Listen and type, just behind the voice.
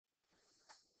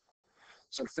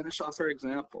So to finish off our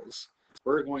examples,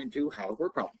 we're going to have a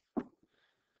word problem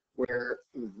where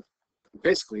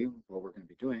basically what we're going to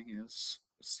be doing is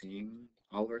seeing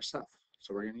all of our stuff.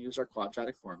 So we're going to use our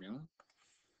quadratic formula.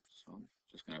 So I'm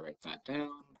just going to write that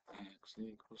down. X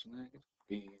equals negative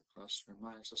b plus or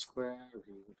minus the square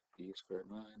root of b squared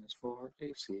minus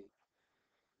 4ac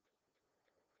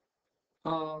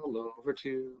all over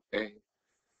 2a.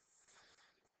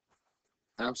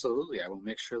 Absolutely, I will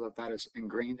make sure that that is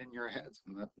ingrained in your heads,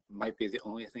 and that might be the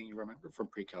only thing you remember from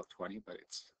pre-calc 20, but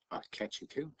it's a catchy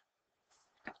tune.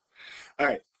 All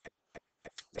right,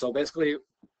 so basically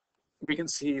we can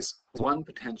see one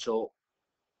potential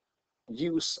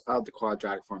use of the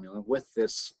quadratic formula with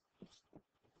this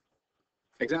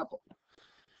example.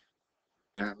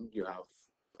 And you have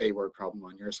a word problem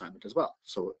on your assignment as well.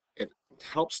 So it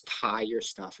helps tie your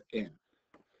stuff in.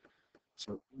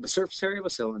 So the surface area of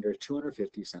a cylinder is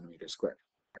 250 centimeters squared.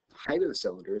 The height of the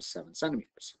cylinder is 7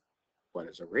 centimeters. What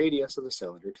is the radius of the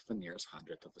cylinder to the nearest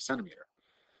hundredth of a centimeter?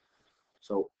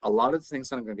 So a lot of the things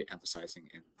that I'm going to be emphasizing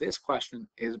in this question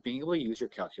is being able to use your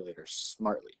calculator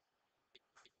smartly.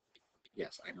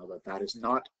 Yes, I know that that is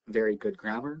not very good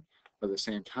grammar, but at the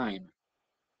same time,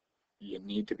 you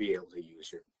need to be able to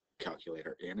use your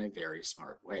calculator in a very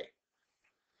smart way.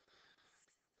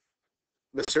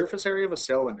 The surface area of a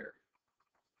cylinder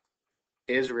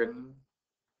is written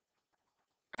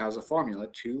as a formula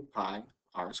 2 pi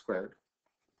r squared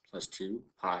plus 2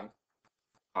 pi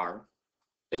r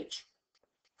h.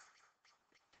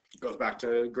 It goes back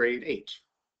to grade 8.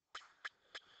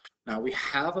 Now we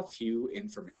have a few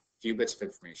bits of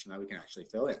information that we can actually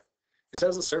fill in. It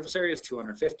says the surface area is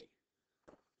 250.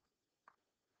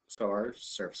 So our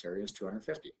surface area is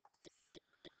 250.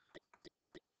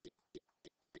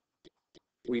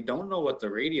 We don't know what the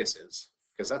radius is,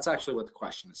 because that's actually what the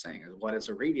question is saying, is what is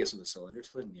the radius of the cylinder to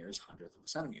the nearest hundredth of a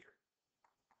centimeter?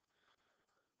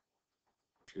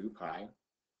 2 pi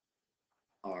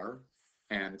r,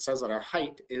 and it says that our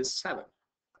height is 7.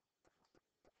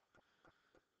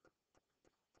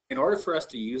 In order for us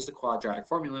to use the quadratic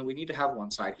formula, we need to have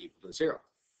one side equal to 0.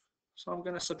 So I'm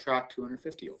going to subtract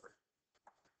 250 over.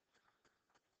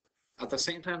 At the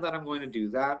same time that I'm going to do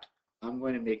that, I'm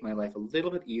going to make my life a little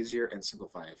bit easier and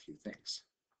simplify a few things.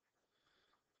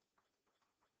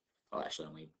 Well, actually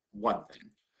only one thing.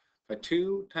 But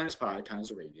 2 times pi times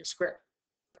the radius squared.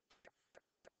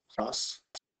 Plus,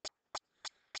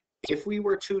 if we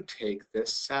were to take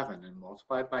this 7 and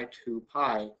multiply it by 2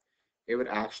 pi, it would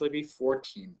actually be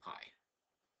 14 pi.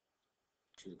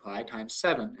 2 pi times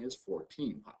 7 is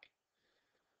 14 pi.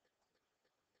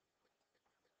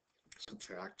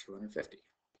 Subtract 250.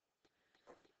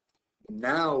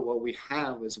 Now what we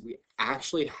have is we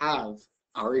actually have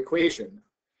our equation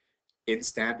in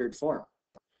standard form.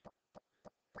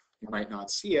 You might not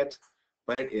see it,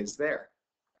 but it is there.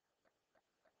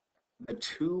 The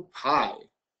 2 pi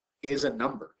is a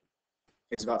number.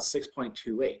 It's about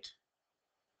 6.28.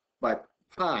 But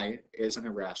pi is an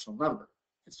irrational number.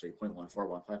 It's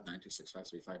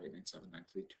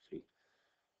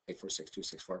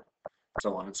 3.14159265388979323846264,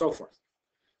 so on and so forth.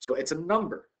 So it's a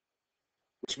number,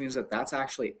 which means that that's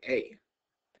actually a.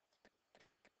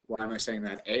 Why am I saying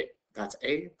that a? That's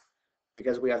a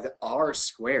because we have the r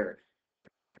squared.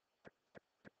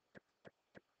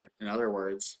 In other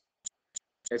words,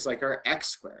 it's like our x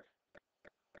squared.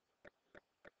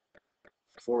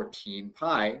 14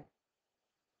 pi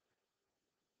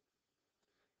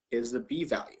is the b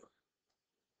value.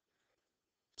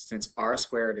 Since r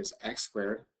squared is x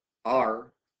squared,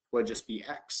 r would just be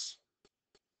x.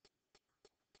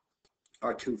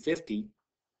 Our 250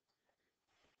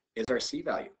 is our c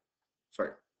value.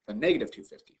 Sorry, the negative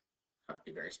 250. I have to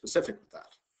be very specific with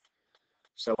that.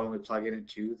 So when we plug it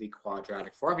into the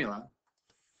quadratic formula,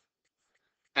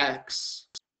 x,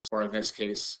 or in this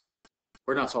case,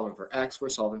 we're not solving for x, we're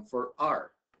solving for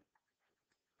r.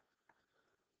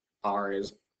 R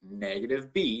is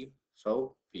negative b,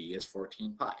 so b is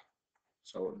 14 pi.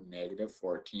 So negative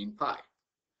 14 pi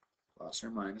plus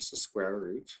or minus the square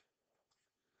root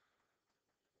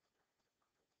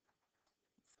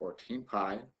 14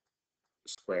 pi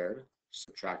squared,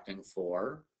 subtracting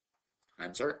 4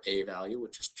 times our a value,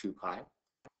 which is 2 pi,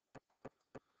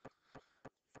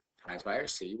 times by our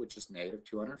c, which is negative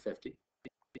 250.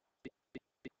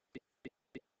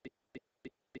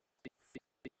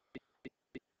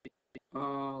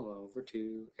 All over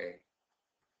 2a.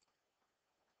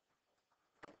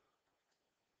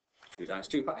 2 times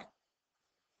 2 pi.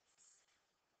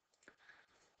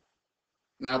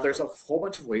 Now there's a whole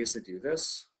bunch of ways to do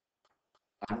this.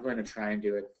 I'm going to try and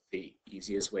do it the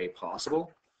easiest way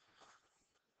possible.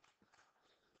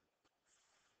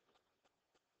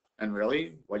 And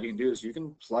really, what you can do is you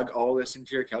can plug all this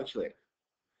into your calculator.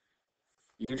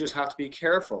 You just have to be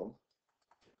careful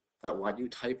that what you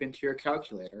type into your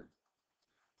calculator,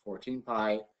 14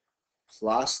 pi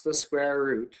plus the square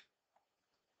root,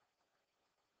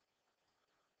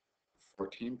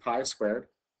 14 pi squared,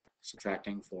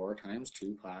 subtracting 4 times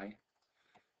 2 pi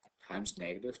times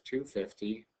negative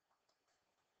 250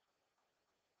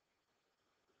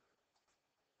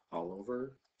 all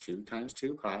over 2 times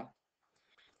 2 pi.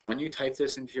 When you type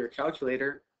this into your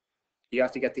calculator, you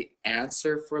have to get the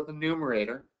answer for the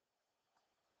numerator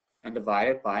and divide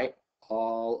it by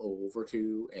all over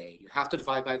 2a. You have to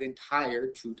divide by the entire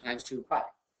 2 times 2 pi.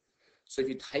 So if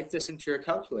you type this into your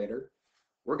calculator,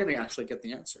 we're going to actually get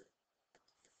the answer.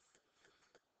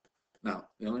 Now,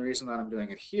 the only reason that I'm doing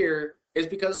it here is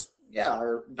because, yeah,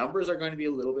 our numbers are going to be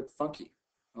a little bit funky.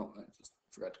 Oh, I just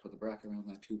forgot to put the bracket around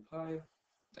that 2 pi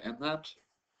to end that.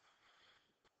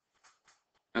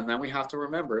 And then we have to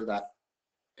remember that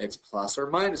it's plus or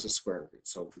minus a square root.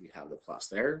 So we have the plus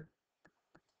there.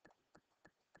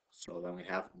 So then we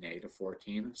have negative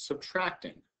 14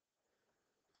 subtracting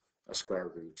a square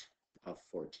root of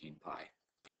 14 pi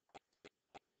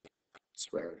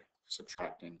squared,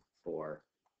 subtracting 4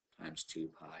 times 2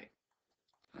 pi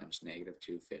times negative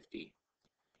 250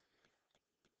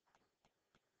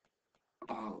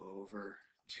 all over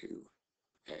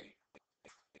 2a.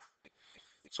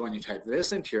 So when you type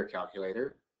this into your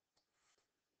calculator,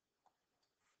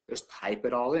 just type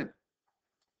it all in.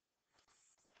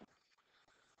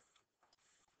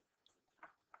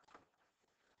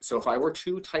 So if I were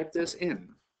to type this in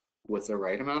with the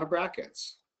right amount of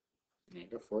brackets,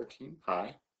 negative 14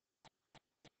 pi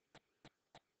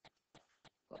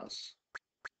plus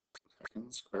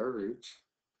second square root,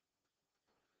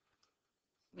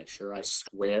 make sure I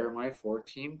square my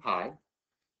 14 pi,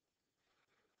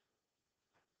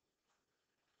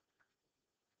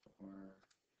 or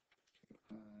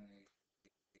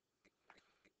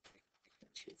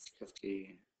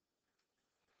 250.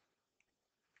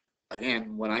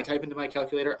 Again, when I type into my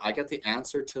calculator, I get the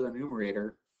answer to the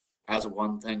numerator as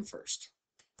one thing first.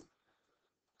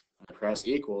 I press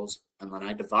equals, and then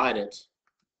I divide it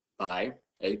by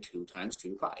a 2 times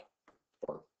 2 pi.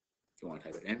 Or if you want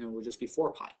to type it in, it will just be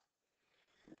 4 pi.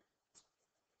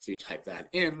 So you type that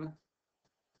in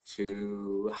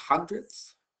to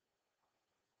hundredths,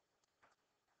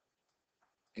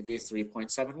 it'd be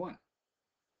 3.71.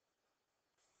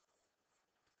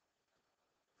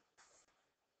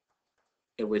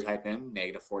 If we type in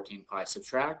negative 14 pi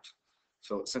subtract,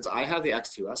 so since I have the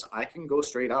x2s, I can go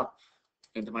straight up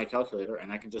into my calculator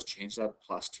and I can just change that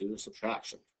plus 2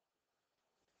 subtraction.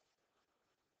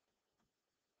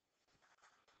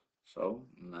 So,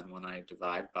 and then when I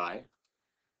divide by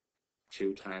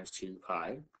 2 times 2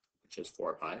 pi, which is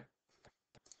 4 pi,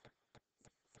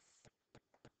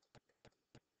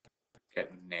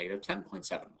 get negative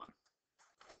 10.71.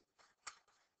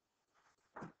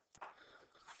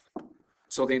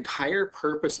 So the entire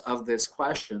purpose of this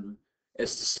question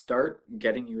is to start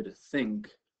getting you to think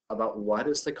about what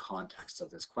is the context of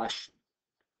this question.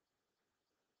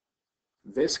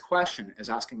 This question is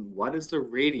asking what is the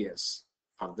radius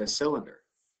of this cylinder.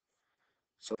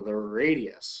 So the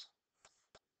radius,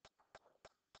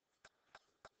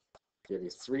 give you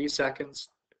 3 seconds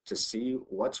to see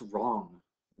what's wrong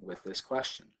with this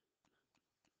question.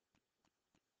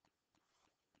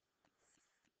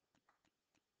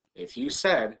 If you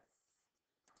said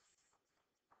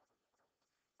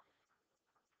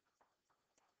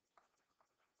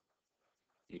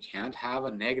you can't have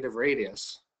a negative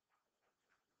radius,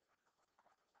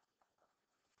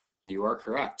 you are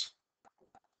correct.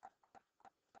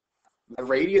 The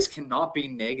radius cannot be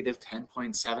negative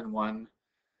 10.71,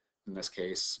 in this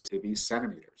case, to be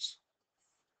centimeters.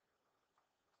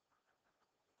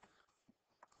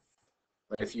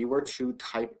 But if you were to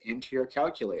type into your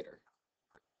calculator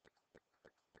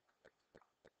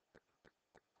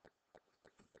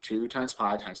 2 times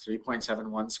pi times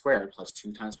 3.71 squared plus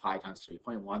 2 times pi times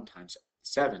 3.1 times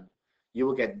 7, you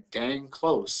will get dang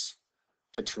close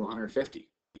to 250.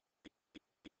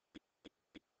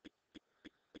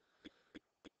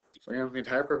 So the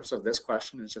entire purpose of this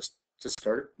question is just to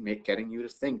start getting you to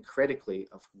think critically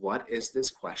of what is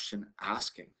this question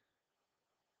asking.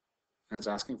 And it's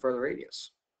asking for the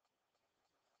radius.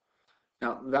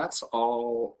 Now that's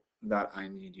all that I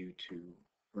need you to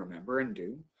remember and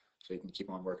do, so you can keep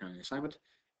on working on your assignment.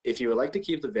 If you would like to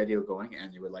keep the video going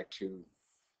and you would like to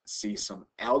see some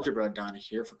algebra done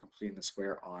here for completing the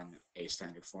square on a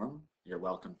standard form, you're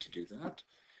welcome to do that.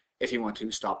 If you want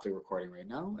to stop the recording right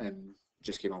now and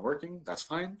just keep on working, that's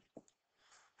fine.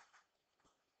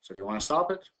 So if you want to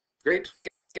stop it, Great.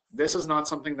 This is not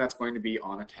something that's going to be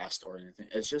on a test or anything.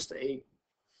 It's just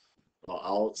well,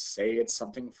 I'll say it's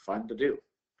something fun to do.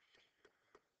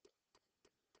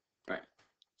 All right.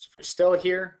 So if we're still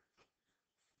here,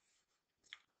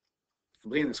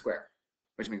 completing the square,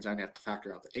 which means I have to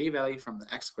factor out the a value from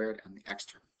the x squared and the x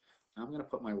term. Now I'm going to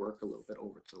put my work a little bit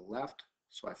over to the left.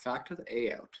 So I factor the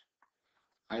a out.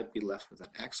 I'd be left with an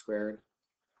x squared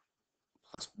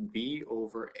plus b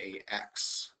over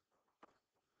ax.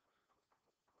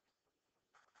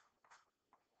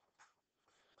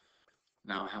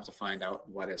 Now I have to find out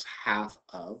what is half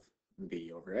of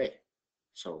b over a.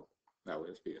 So that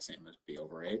would be the same as b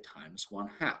over a times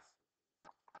 1/2,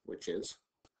 which is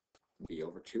b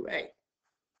over 2a.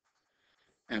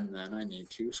 And then I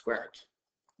need to square it.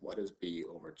 What is b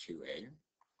over 2a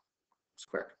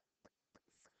squared?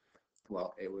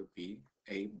 Well, it would be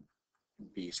a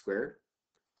b squared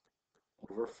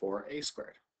over 4a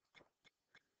squared.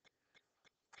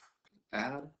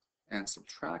 Add and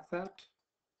subtract that.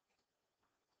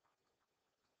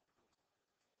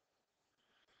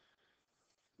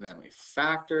 Then we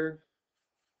factor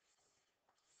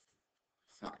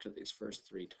these first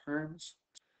three terms.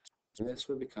 This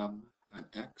would become an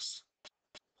x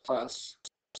plus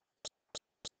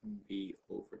b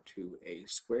over 2a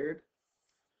squared,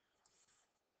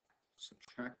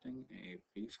 subtracting a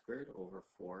b squared over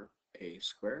 4a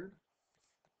squared.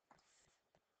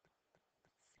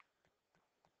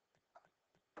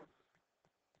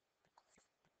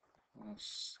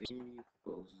 Plus c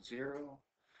equals 0.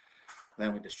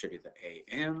 Then we distribute the a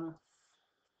in.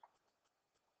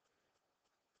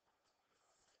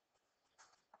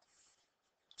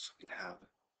 So we have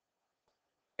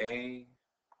a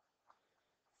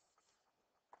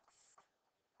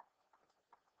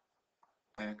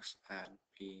x add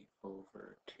b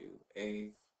over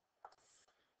 2a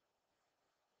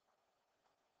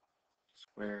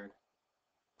squared.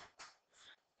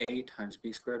 A times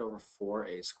b squared over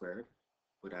 4a squared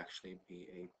would actually be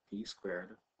a b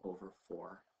squared over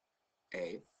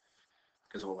 4a.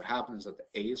 Because what would happen is that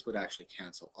the a's would actually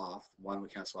cancel off. One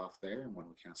would cancel off there, and one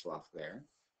would cancel off there.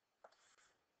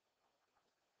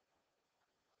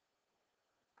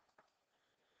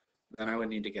 Then I would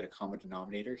need to get a common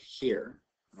denominator here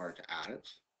in order to add it.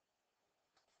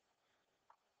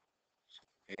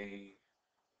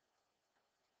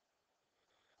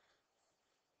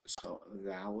 So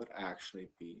that would actually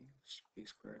be b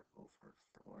squared over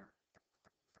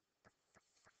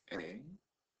 4a.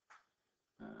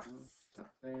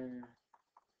 Up there,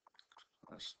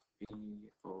 plus b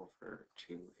over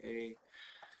 2a.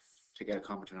 To get a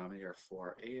common denominator of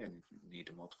 4a, I need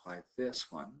to multiply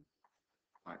this one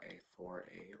by a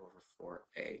 4a over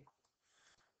 4a.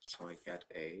 So I get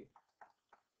a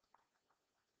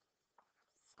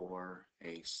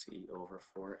 4ac over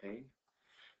 4a.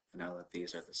 And now that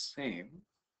these are the same,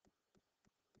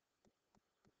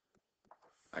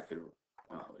 I could,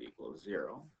 well, it would equal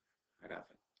 0. I'd have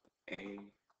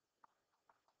a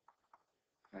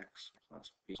x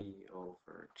plus b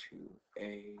over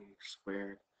 2a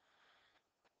squared.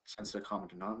 Since they're common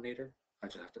denominator, I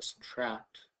just have to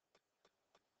subtract.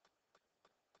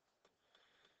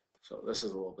 So this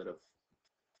is a little bit of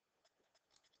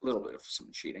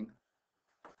some cheating.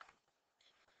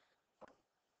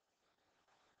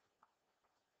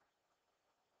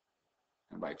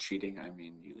 And by cheating, I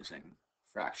mean using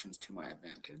fractions to my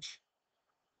advantage.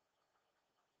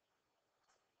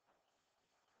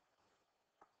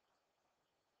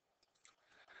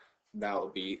 That will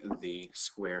be the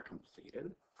square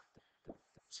completed.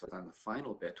 So then the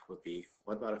final bit would be,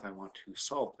 what about if I want to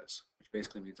solve this? Which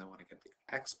basically means I want to get the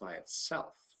x by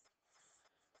itself.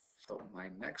 So my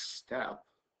next step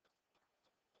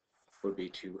would be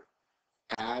to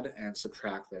add and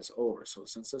subtract this over. So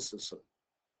since this is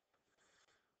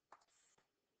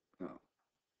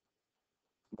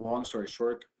long story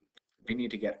short, we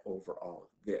need to get over all of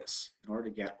this. In order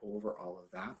to get over all of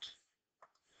that,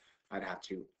 I'd have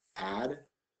to add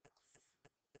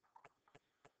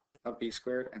a b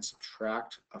squared and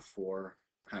subtract a 4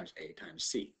 times a times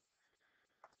c.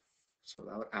 So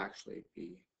that would actually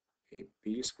be a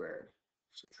b squared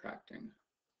subtracting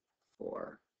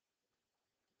 4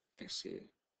 ac,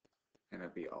 and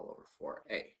it'd be all over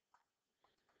 4a.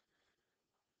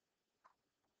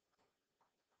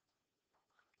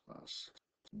 Plus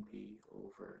b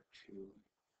over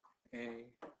 2a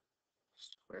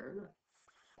squared.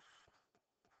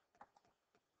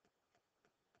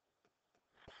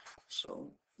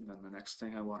 So then the next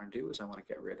thing I want to do is I want to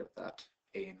get rid of that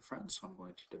a in front, so I'm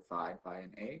going to divide by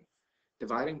an a.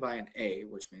 Dividing by an a,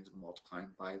 which means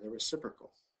multiplying by the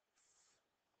reciprocal.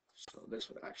 So this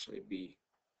would actually be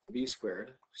b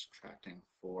squared, subtracting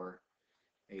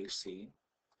 4ac,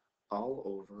 all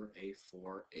over a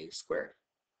 4a squared.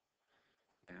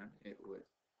 And it would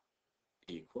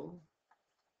equal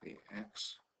the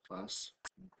x plus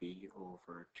b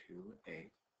over 2a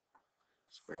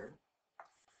squared.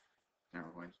 Now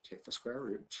we're going to take the square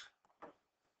root.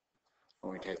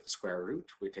 When we take the square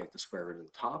root, we take the square root of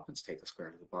the top and take the square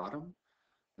root of the bottom.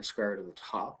 The square root of the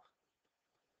top,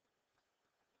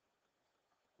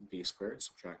 b squared,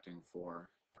 subtracting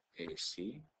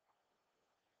 4ac.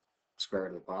 Square root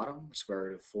of the bottom, square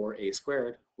root of 4a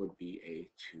squared would be a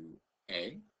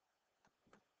 2a.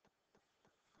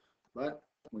 But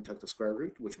we took the square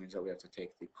root, which means that we have to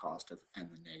take the positive and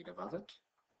the negative of it,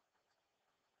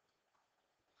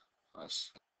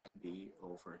 plus b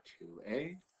over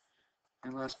 2a.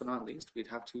 And last but not least, we'd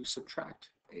have to subtract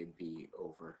a b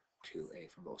over 2a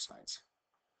from both sides.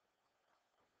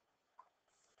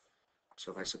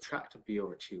 So if I subtract a b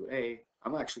over 2a,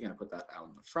 I'm actually going to put that out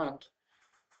in the front.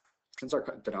 Since our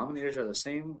denominators are the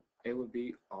same, it would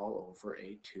be all over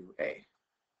a 2a.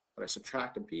 But I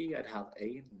subtract a b, I'd have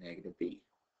a negative b,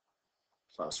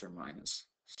 plus or minus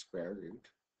square root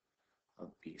of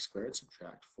b squared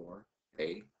subtract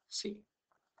 4ac.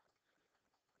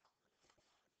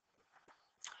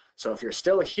 So if you're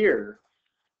still here,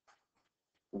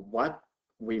 what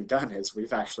we've done is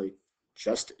we've actually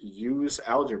just used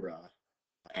algebra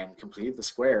and completed the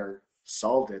square,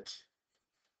 solved it,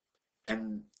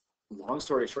 and long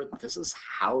story short, this is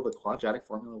how the quadratic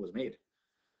formula was made.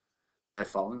 By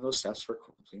following those steps for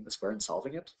completing the square and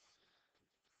solving it,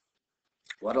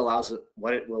 what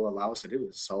it will allow us to do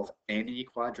is solve any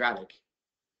quadratic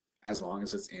as long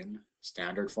as it's in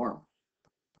standard form.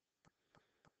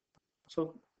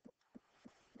 So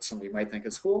some of you might think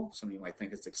it's cool, some of you might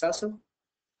think it's excessive.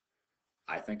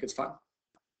 I think it's fun.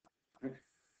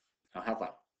 Now have fun.